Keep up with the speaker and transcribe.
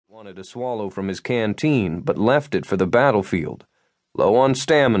wanted a swallow from his canteen, but left it for the battlefield. Low on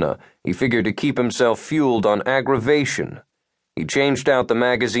stamina, he figured to keep himself fueled on aggravation. He changed out the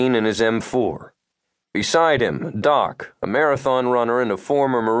magazine in his M4. Beside him, Doc, a marathon runner and a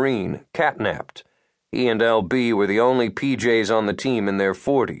former Marine, catnapped. He and LB were the only PJs on the team in their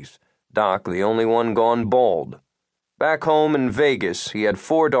 40s, Doc the only one gone bald. Back home in Vegas, he had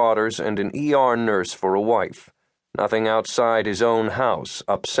 4 daughters and an ER nurse for a wife. Nothing outside his own house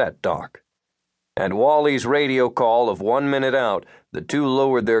upset Doc. At Wally's radio call of 1 minute out, the two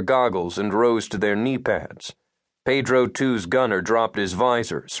lowered their goggles and rose to their knee pads. Pedro II's gunner dropped his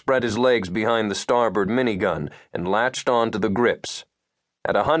visor, spread his legs behind the starboard minigun, and latched onto the grips.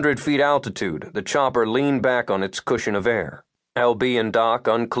 At 100 feet altitude, the chopper leaned back on its cushion of air. LB and Doc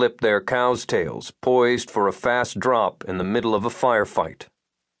unclipped their cow's tails, poised for a fast drop in the middle of a firefight.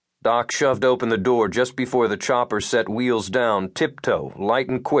 Doc shoved open the door just before the chopper set wheels down, tiptoe, light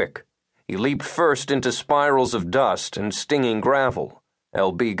and quick. He leaped first into spirals of dust and stinging gravel.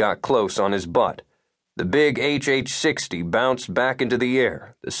 LB got close on his butt. The big HH-60 bounced back into the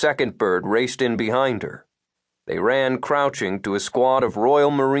air. The second bird raced in behind her. They ran crouching to a squad of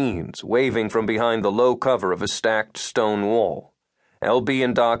Royal Marines waving from behind the low cover of a stacked stone wall. LB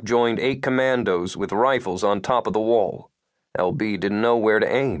and Doc joined 8 commandos with rifles on top of the wall. LB didn't know where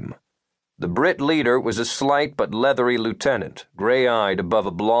to aim. The Brit leader was a slight but leathery lieutenant, gray-eyed above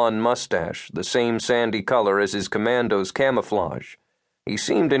a blonde mustache, the same sandy color as his commando's camouflage. He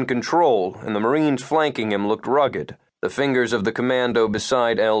seemed in control, and the Marines flanking him looked rugged. The fingers of the commando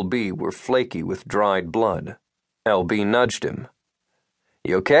beside LB were flaky with dried blood. LB nudged him.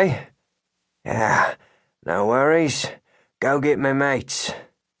 "You okay?" "Yeah, no worries. Go get my mates."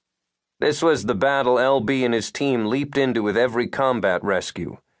 This was the battle LB and his team leaped into with every combat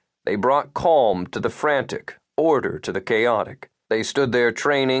rescue. They brought calm to the frantic, order to the chaotic. They stood their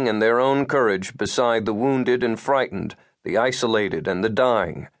training and their own courage beside the wounded and frightened, the isolated and the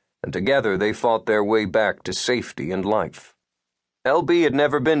dying, and together they fought their way back to safety and life. LB had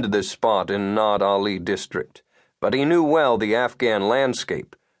never been to this spot in Nad Ali district, but he knew well the Afghan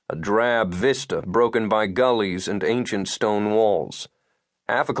landscape, a drab vista broken by gullies and ancient stone walls.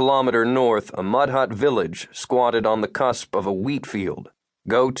 Half a kilometer north, a mud hut village squatted on the cusp of a wheat field.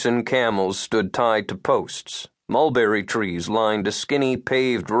 Goats and camels stood tied to posts. Mulberry trees lined a skinny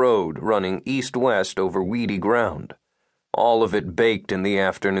paved road running east-west over weedy ground. All of it baked in the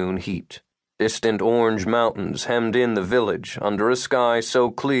afternoon heat. Distant orange mountains hemmed in the village under a sky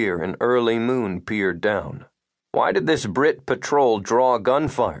so clear an early moon peered down. Why did this Brit patrol draw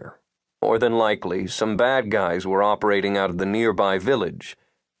gunfire? More than likely, some bad guys were operating out of the nearby village.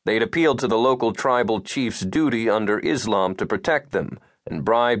 They'd appealed to the local tribal chief's duty under Islam to protect them, and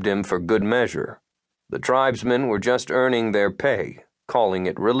bribed him for good measure. The tribesmen were just earning their pay, calling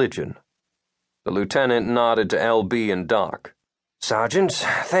it religion. The lieutenant nodded to LB and Doc. "Sergeants,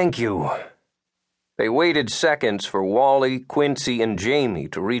 thank you." They waited seconds for Wally, Quincy, and Jamie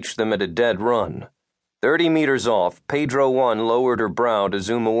to reach them at a dead run. 30 meters off, Pedro 1 lowered her brow to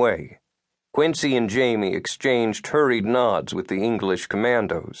zoom away. Quincy and Jamie exchanged hurried nods with the English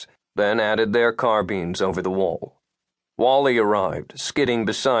commandos, then added their carbines over the wall. Wally arrived, skidding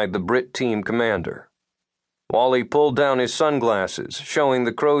beside the Brit team commander. Wally pulled down his sunglasses, showing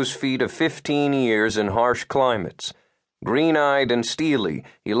the crow's feet of 15 years in harsh climates. Green-eyed and steely,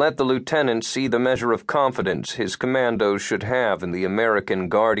 he let the lieutenant see the measure of confidence his commandos should have in the American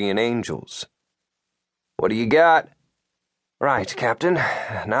guardian angels. "What do you got?" "Right, Captain.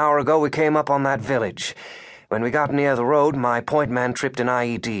 An hour ago we came up on that village. When we got near the road, my point man tripped an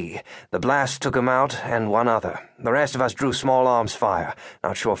IED. The blast took him out and one other. The rest of us drew small arms fire.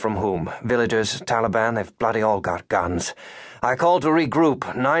 Not sure from whom. Villagers, Taliban, they've bloody all got guns. I called to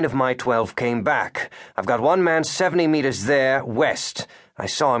regroup. 9 of my 12 came back. I've got one man 70 meters there, west. I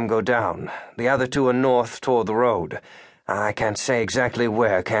saw him go down. The other 2 are north toward the road. I can't say exactly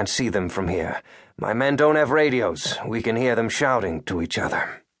where, can't see them from here. My men don't have radios. We can hear them shouting to each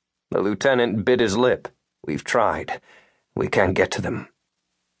other." The lieutenant bit his lip. "We've tried. We can't get to them."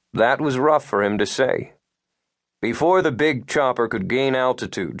 That was rough for him to say. Before the big chopper could gain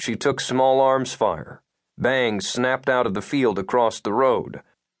altitude, she took small arms fire. Bangs snapped out of the field across the road.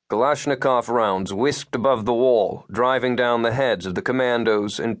 Kalashnikov rounds whisked above the wall, driving down the heads of the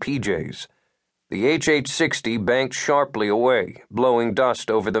commandos and PJs. The HH-60 banked sharply away, blowing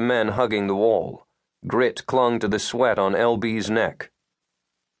dust over the men hugging the wall. Grit clung to the sweat on LB's neck.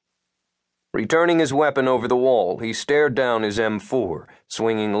 Returning his weapon over the wall, he stared down his M4,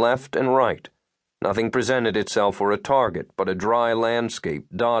 swinging left and right. Nothing presented itself for a target but a dry landscape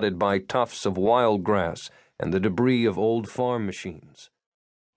dotted by tufts of wild grass and the debris of old farm machines.